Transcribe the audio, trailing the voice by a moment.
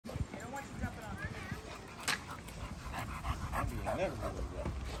never been like that.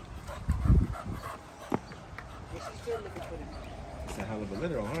 But she's still looking for the man. It's a hell of a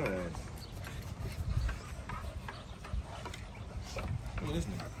litter on her ass. Look at this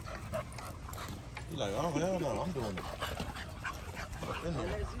nigga. He's like, oh, hell no, I'm doing it.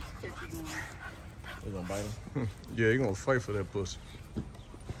 Unless you catch you doing it. They gonna bite him? Yeah, he gonna fight for that pussy.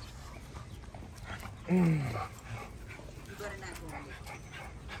 You better not go in there.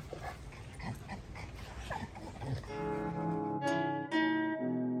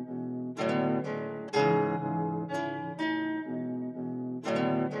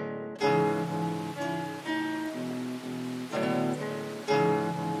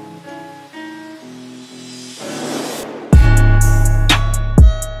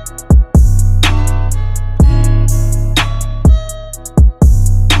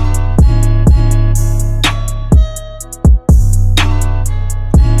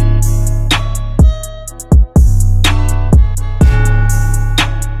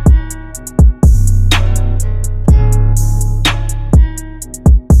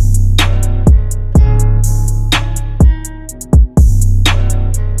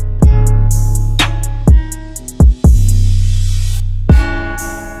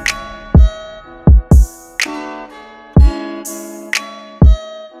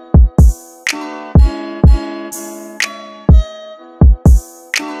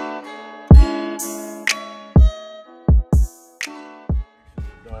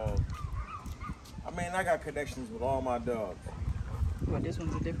 I got connections with all my dogs. Well, this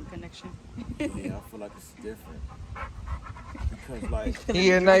one's a different connection. Yeah, I feel like it's different. Because, like,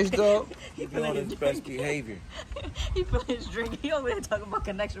 He a nice dog. he be on his best behavior. He feeling his drink. He over there talking about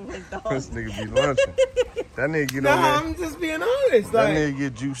connection with his dog. This nigga be lunching. That nigga get Nah, on there. I'm just being honest. That Like, nigga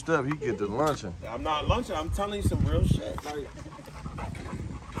get juiced up. He get to lunching. I'm not lunching. I'm telling you some real shit. Like,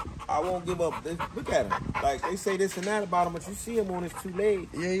 I won't give up. Look at him. Like, they say this and that about him, but you see him on his 2 legs.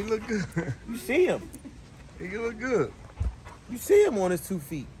 Yeah, he look good. You see him. He look good. You see him on his 2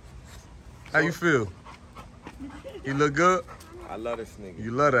 feet. How you feel? He look good? I love this nigga.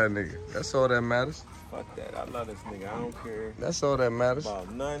 You love that nigga. That's all that matters. Fuck that. I love this nigga. I don't care That's all that matters.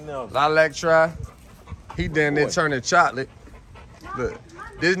 about nothing else. Lilac try. He down there Boy. turning chocolate. Look,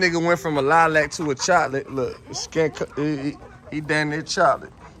 this nigga went from a lilac to a chocolate. Look, skin. He down there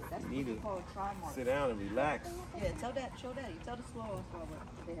chocolate. That's You need to called tri-mark. sit down and relax. Yeah, tell that. Show that. You tell the slow on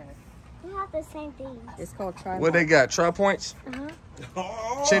what they have. We have the same thing. It's called tri-mark. What they got? Tri points?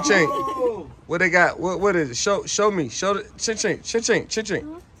 Oh! Chin chin. What they got? What is it? Show me. Show the chin chin. Chin chin. Chin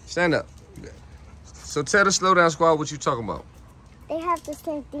chin. Stand up. So tell the slow down squad what you talking about. They have the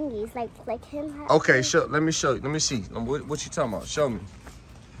same thingies, like him. Okay, show. Let me show you. Let me see. What you talking about? Show me.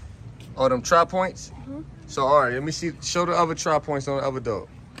 Oh, them tri points. So all right, let me see. Show the other tri points on the other dog.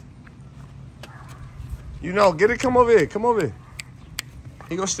 You know, get it. Come over here. Come over here.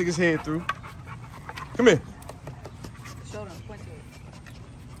 He gonna stick his head through. Come here. Show them. Point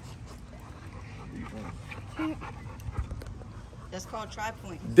to it. That's called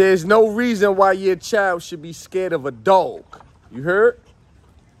tri-point. There's no reason why your child should be scared of a dog. You heard?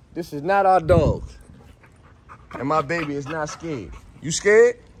 This is not our dog. And my baby is not scared. You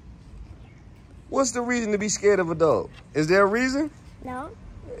scared? What's the reason to be scared of a dog? Is there a reason? No,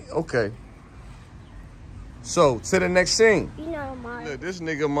 Okay. So, to the next scene. you know mine. Look, this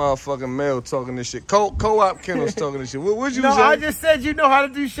nigga motherfucking Mel talking this shit. Co-op Kennels talking this shit. What'd you No, say? I just said you know how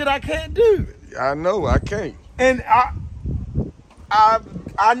to do shit I can't do. I know, I can't. And I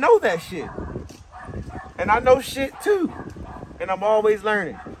know that shit. And I know shit too. And I'm always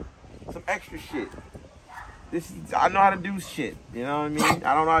learning some extra shit. I know how to do shit. You know what I mean?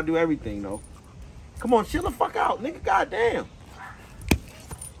 I don't know how to do everything though. Come on, chill the fuck out, nigga. Goddamn.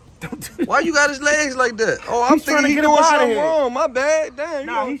 Don't do that. Why you got his legs like that? Oh, I'm He's trying thinking to he get doing up outta something here. wrong. My bad. Damn.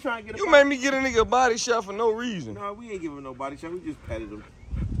 Nah, he's trying to get You up made me get a nigga a body shot for no reason. No, we ain't giving nobody shot. We just petted him.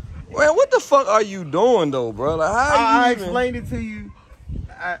 Man, what the fuck are you doing though, bro? Like, how I you even... explained it to you.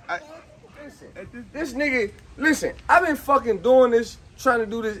 This nigga, listen, I've been fucking doing this, trying to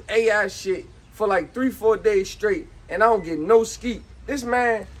do this AI shit for like 3-4 days straight, and I don't get no skeet. This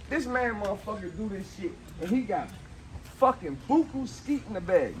man motherfucker do this shit, and he got fucking buku skeet in the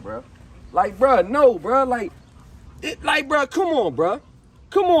bag, bro. Like, bro, no, bro, like, bro, come on, bro.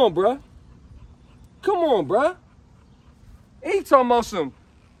 Come on, bro. Come on, bro. He talking about some,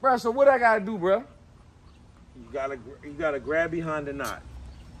 bro, so what I gotta do, bro? You gotta grab behind the knot.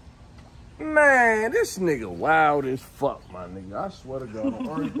 Man, this nigga wild as fuck, my nigga. I swear to God,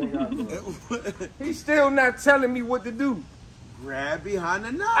 on everything I do. He's still not telling me what to do. Grab behind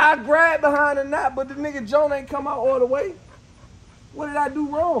the knot. I grabbed behind the knot, but the nigga Joan ain't come out all the way. What did I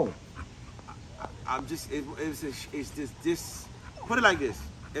do wrong? I'm just, it's just this put it like this.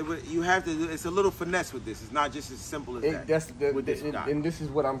 You have to. It's a little finesse with this. It's not just as simple as that. With this guy. And this is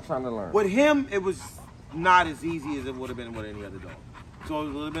what I'm trying to learn. With him, it was not as easy as it would have been with any other dog. So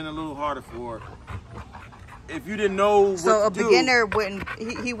it would have been a little harder for. If you didn't know what so to a beginner wouldn't.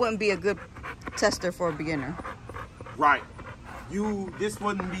 He wouldn't be a good tester for a beginner. Right. This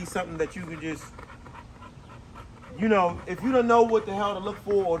wouldn't be something that you could just. You know, if you don't know what the hell to look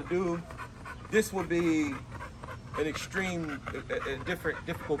for or to do, this would be an extreme, a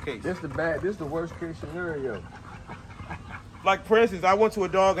difficult case. This the worst case scenario. Like, for instance, I went to a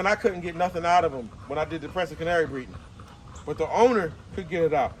dog and I couldn't get nothing out of him when I did the Prince of Canary breeding. But the owner could get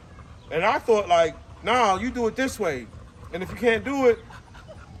it out. And I thought, like, no, you do it this way. And if you can't do it,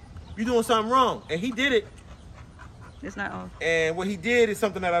 you're doing something wrong. And he did it. It's not off. And what he did is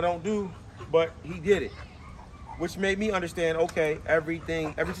something that I don't do, but he did it. Which made me understand, okay, every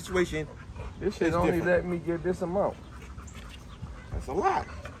situation. This shit only let me get this amount. That's a lot.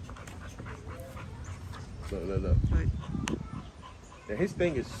 Look. And his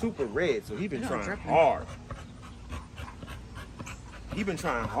thing is super red, so he been trying hard. He been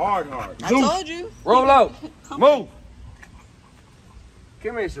trying hard. I told you. Roll out. Move.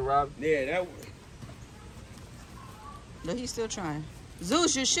 Come here, Sharab. Yeah, that. No, he's still trying.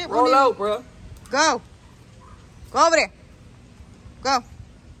 Zeus, your shit. Roll out, bro. Go. Go over there. Go.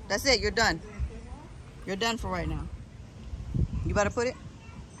 That's it. You're done. You're done for right now. You better put it.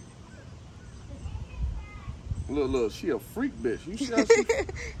 Look, she a freak bitch. You see how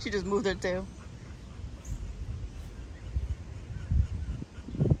she just moved her tail.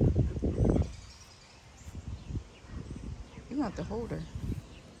 You gonna have to hold her.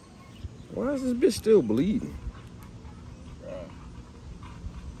 Why is this bitch still bleeding?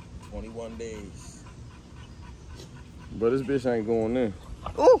 21 days. But this bitch ain't going in.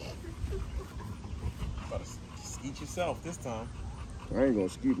 Ooh. Better skeet yourself this time. I ain't gonna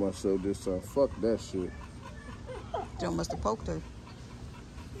skeet myself this time. Fuck that shit. Joe must have poked her.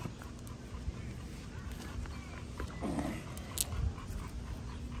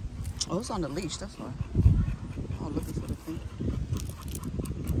 Oh, it's on the leash, that's why. Oh, looking for the thing.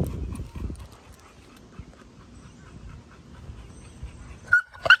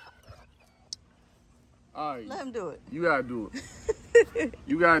 All right. Let him do it. You gotta do it.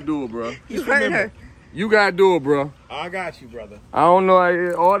 You gotta do it, bro. You hurt her. You gotta do it, bro. I got you, brother. I don't know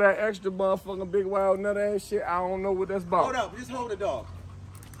all that extra motherfucking big wild nut ass shit. I don't know what that's about. Hold up, just hold the dog.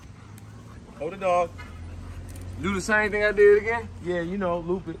 Hold the dog. Do the same thing I did again? Yeah, you know,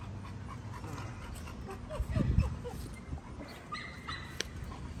 loop it.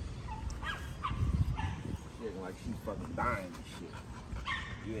 She acting like she's fucking dying and shit.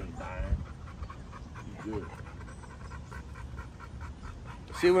 You ain't dying. You good.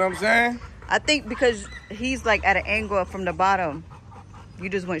 See what I'm saying? I think because he's like at an angle from the bottom, you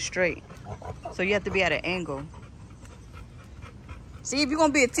just went straight. So you have to be at an angle. See, if you're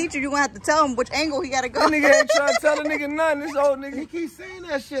gonna be a teacher, you're gonna have to tell him which angle he gotta go. That nigga ain't trying to tell a nigga nothing. This old nigga. He keeps saying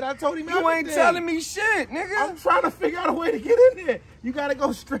that shit. I told him You ain't telling me shit, nigga. I'm trying to figure out a way to get in there. You gotta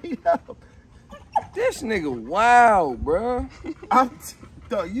go straight up. This nigga wow, bro.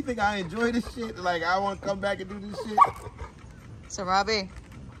 Dog, you think I enjoy this shit? Like, I want to come back and do this shit? So, Robbie.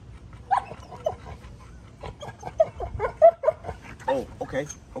 Oh, okay.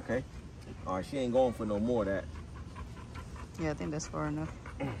 All right, she ain't going for no more of that. Yeah, I think that's far enough.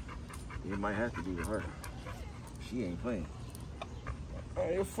 It might have to be with her. She ain't playing.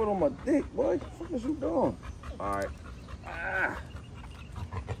 Hey, your foot on my dick, boy. What the fuck is you doing? All right.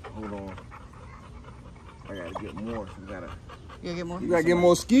 Hold on. I gotta get more. So we gotta. You get more? You gotta get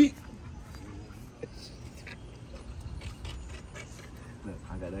more skeet? Look,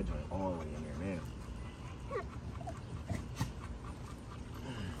 I got that joint all the way in there now.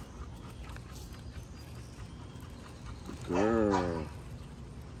 Girl.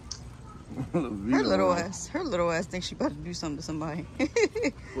 Her little ass thinks she about to do something to somebody.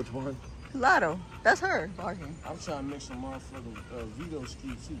 Which one? Lotto. That's her barking. I'm trying to make some motherfucking Vito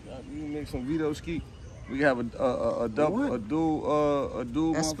skeet too. You make some Vito skeet. We have a double, a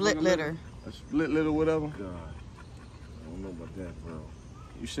dual. A split litter. A split litter, whatever. God, I don't know about that, bro.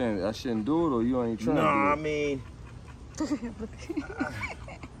 You saying I shouldn't do it, or you ain't trying no, to do it? I mean,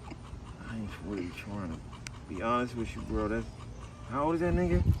 I ain't really trying to be honest with you, bro. That's how old is that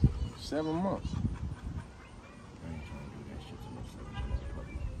nigga? 7 months. I ain't trying to do that shit to no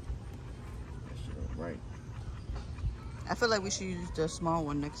puppy. That shit ain't right. I feel like we should use the small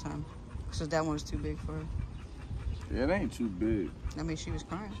one next time. Because that one's too big for her. Yeah, it ain't too big. I mean, she was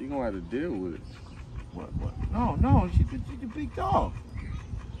crying. She gonna have to deal with it. What? No, she's a big dog.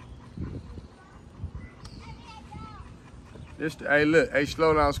 Hey, look, hey,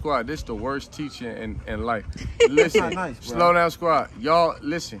 slow down squad. This the worst teacher in life. Listen, nice, bro. slow down squad. Y'all,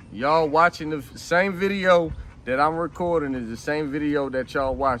 listen. Y'all watching the same video that I'm recording is the same video that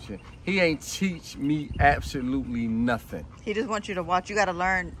y'all watching. He ain't teach me absolutely nothing. He just wants you to watch. You gotta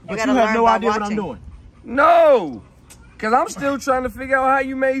learn. But you have no idea what I'm doing. No, cause I'm still trying to figure out how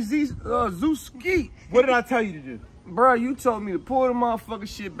you made Zeus skeet. What did I tell you to do? Bro, you told me to pull the motherfucking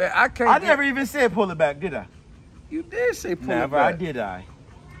shit back. I can't. I never even said pull it back, did I? You did say pull Never, it back. did I.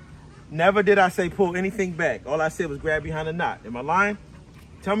 Never did I say pull anything back. All I said was grab behind the knot. Am I lying?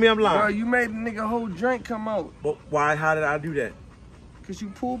 Tell me I'm lying. Bro, you made the nigga whole drink come out. But why? How did I do that? Cause you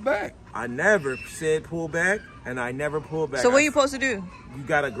pulled back. I never said pull back, and I never pulled back. So what are you supposed to do? You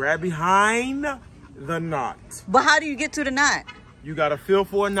gotta grab behind the knot. But how do you get to the knot? You gotta feel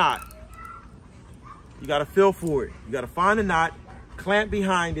for a knot. You gotta feel for it. You gotta find a knot, clamp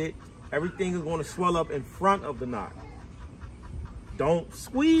behind it. Everything is gonna swell up in front of the knot. Don't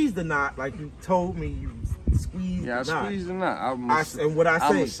squeeze the knot like you told me you squeeze the knot. Yeah, I squeezed the knot. And what I say?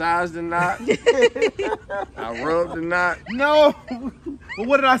 I massaged the knot. I rubbed the knot. No. But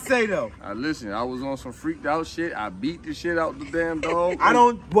what did I say though? Listen, I was on some freaked out shit. I beat the shit out the damn dog.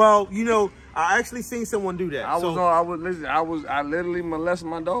 Well, you know, I actually seen someone do that. I literally molested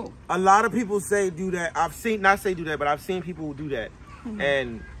my dog. A lot of people say do that. I've seen people who do that.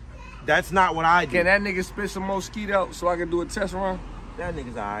 And that's not what I do. Can that nigga spit some more skeet out so I can do a test run? That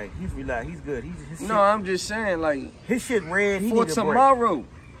nigga's all right. He's relaxed. He's good. I'm just saying, like, his shit red. For tomorrow.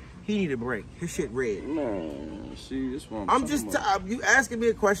 He need a break. His shit red. Man, see, this one. I'm just you asking me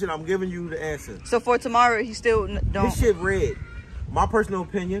a question. I'm giving you the answer. So for tomorrow, he still don't. His shit red. My personal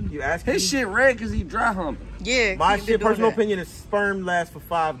opinion. You asking his shit red because he dry humping. Yeah. My personal opinion is sperm lasts for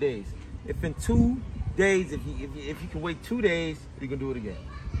 5 days. If in 2 days, if you can wait 2 days, you can do it again.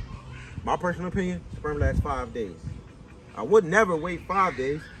 My personal opinion, sperm lasts 5 days. I would never wait 5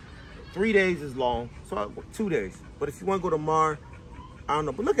 days. 3 days is long, so 2 days. But if you want to go to Mar, I don't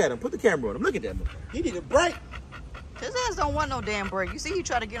know. But look at him. Put the camera on him. Look at that. He need a break. His ass don't want no damn break. You see, he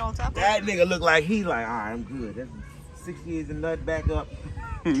try to get on top of That it. nigga look like he like, all right, I'm good. That's 6 years and nut back up.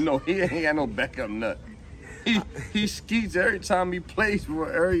 No, he ain't got no backup nut. He skeets every time he plays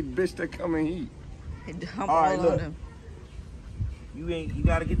for every bitch that come in heat. He dump All right, all look. on him. You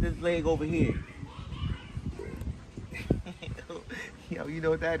gotta get this leg over here. Yo, you know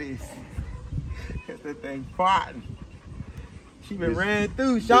what that is? That's that thing farting. She been ran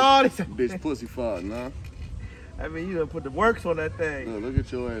through, Sean. Bitch pussy farting, huh? I mean, you done put the works on that thing. Look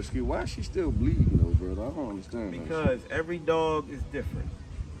at your ass. Why is she still bleeding though, brother? I don't understand. Because every dog is different.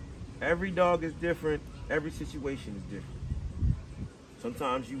 Every dog is different. Every situation is different.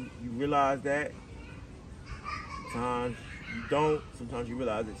 Sometimes you realize that. Sometimes you don't. Sometimes you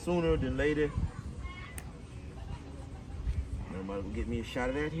realize it sooner than later. Everybody will get me a shot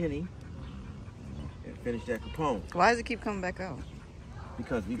of that Henny and finish that Capone. Why does it keep coming back out?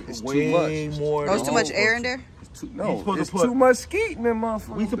 Because we put It's way too much. more. Oh, it's too much air in there? It's too much skeet in that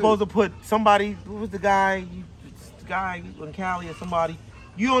motherfucker. We supposed to put somebody. Who was the guy? The guy in Cali or somebody.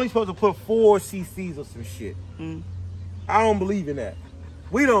 You only supposed to put 4 cc's or some shit. I don't believe in that.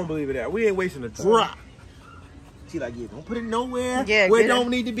 We don't believe in that. We ain't wasting a drop. She like, yeah, don't put it nowhere where it don't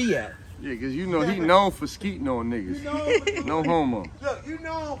need to be at. Yeah, because you know he known for skeeting on niggas. No homo. Look, you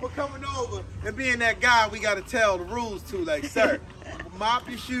know him for coming over and being that guy we got to tell the rules to. Like, sir, mop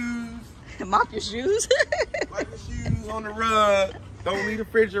your shoes. Mop your shoes? Wipe your shoes on the rug. Don't leave the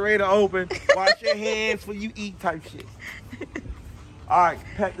refrigerator open. Wash your hands before you eat type shit. All right,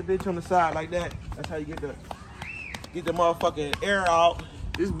 pat the bitch on the side like that. That's how you get the motherfucking air out.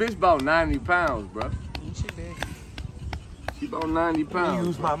 This bitch about 90 pounds, bro. She big. She about 90 pounds. I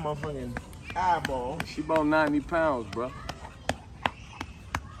use my motherfucking eyeball. She about 90 pounds, bro.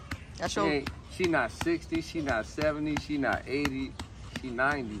 That's your... She not 60, she not 70, she not 80, she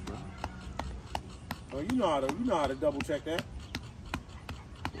 90, bro. Oh, you know how to double check that.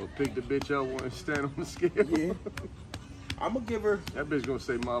 Well, pick the bitch up and stand on the scale. Yeah. I'm gonna give her. That bitch gonna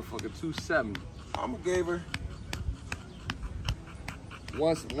say motherfucker 270. I'm gonna give her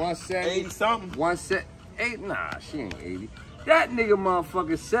 170. 80 something. 170. Nah, she ain't 80. That nigga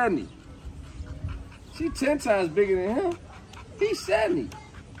motherfucker 70. She 10 times bigger than him. He's 70.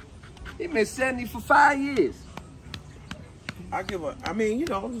 He been 70 for 5 years. I give her. I mean, you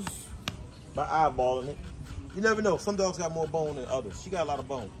know, just by eyeballing it. You never know. Some dogs got more bone than others. She got a lot of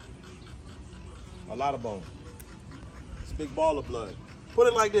bone. A lot of bone. It's a big ball of blood. Put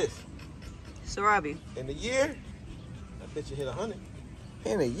it like this. Sarabi. In a year, that bitch will hit 100.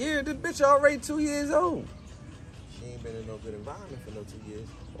 In a year? This bitch already 2 years old. She ain't been in no good environment for no 2 years.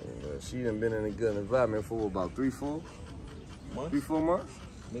 She done been in a good environment for about 3, 4. months. 3-4 months?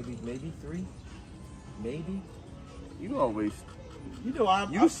 Maybe 3. Maybe. You always. You know,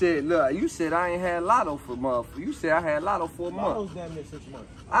 You said, look, you said I ain't had Lotto for month. You said I had Lotto for a month. Lotto's damn near 6 months.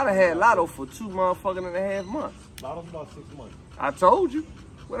 I done had Lotto for 2 motherfucking and a half months. Lotto's about 6 months. I told you.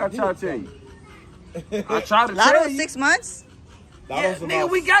 What I try to tell you? I tried to Lotto tell is you. 6 months? Yeah, nigga,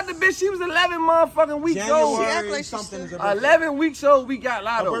 we got the bitch. She was 11 motherfucking weeks old. She act January like something she's is her birthday. 11 weeks old, we got Her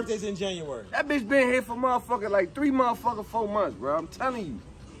Lotto. birthday's in January. That bitch been here for motherfucking like 3 motherfucking 4 months, bro. I'm telling you.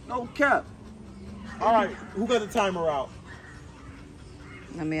 No cap. All right, who got the timer out?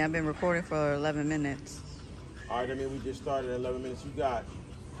 I mean, I've been recording for 11 minutes. All right, I mean, we just started at 11 minutes. You got,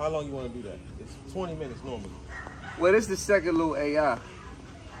 how long you want to do that? It's 20 minutes normally. Well, this the second little AI.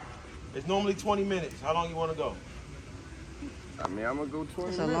 It's normally 20 minutes. How long you want to go? I mean, I'm gonna go 20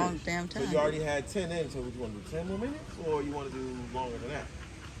 It's minutes. a long damn So time. you already had 10 in, so what you want to do, 10 more minutes? Or you want to do longer than that?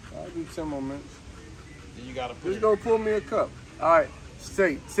 I'll do 10 more minutes. Then you got to put Just in. go pour me a cup. All right,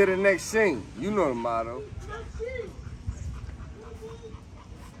 say to the next scene. You know the motto.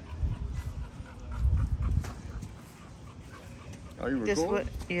 Are you This recording?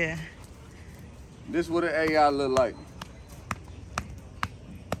 what? Yeah. This what an AI look like.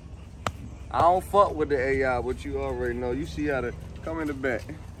 I don't fuck with the AI, but you already know. You see how to come in the back.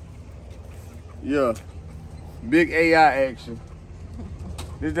 Yeah. Big AI action.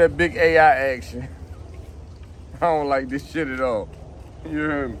 This that big AI action. I don't like this shit at all. You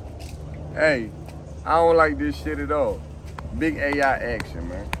heard me? Hey, I don't like this shit at all. Big AI action,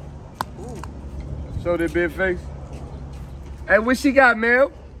 man. Show that big face. Hey, what she got,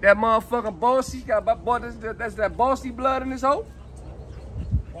 Mel? That motherfucking boss. She got that's that bossy blood in this hoe?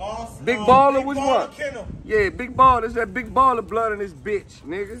 Boss, Big baller, Big which Baller one? Kennel. Yeah, big baller. That's that big baller blood in this bitch,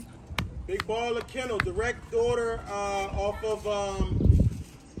 nigga. Big Baller Kennel, direct order off of,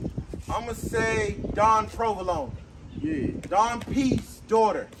 I'm going to say Don Provolone. Yeah. Don Peace's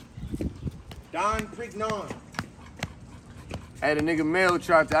daughter. Don Prignon. Hey, the nigga Mel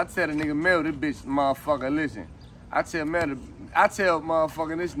tried to. I tell the nigga Mel, this bitch motherfucker, listen. I tell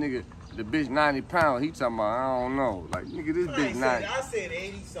motherfucking this nigga, the bitch 90 pounds. He talking about, I don't know. Like, nigga, this bitch 90. I said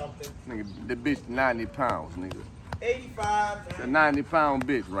 80 something. Nigga, the bitch 90 pounds, nigga. 85. It's a 90-pound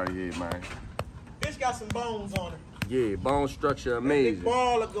bitch right here, man. Bitch got some bones on her. Yeah, bone structure Big amazing.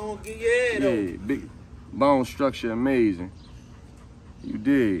 Baller gonna get, though. Yeah, big bone structure amazing. You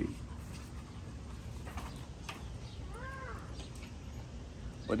did.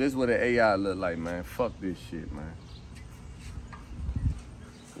 But this is what an AI look like, man. Fuck this shit, man.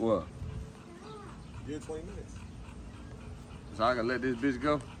 What? Good 20 minutes. So I can let this bitch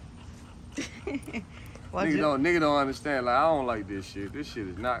go? Why'd Nigga don't understand. Like, I don't like this shit. This shit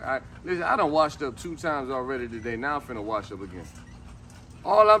is not. Listen, I done washed up 2 times already today. Now I'm finna wash up again.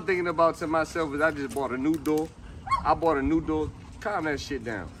 All I'm thinking about to myself is I just bought a new door. I bought a new door. Calm that shit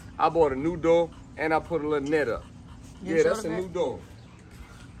down. I bought a new door and I put a little net up. You Yeah, showed that's a them new door.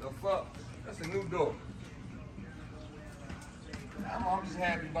 The fuck? That's a new door. I'm just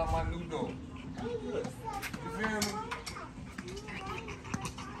happy about my new door. You feel me?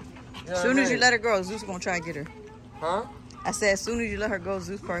 As soon as you let her go, Zeus gonna try to get her. Huh? I said, as soon as you let her go,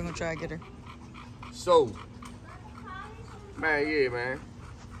 Zeus probably gonna try to get her. So, man, yeah, man.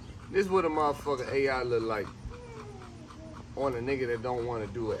 This is what a motherfucker AI look like on a nigga that don't want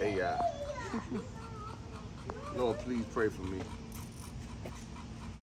to do an AI. Lord, please pray for me.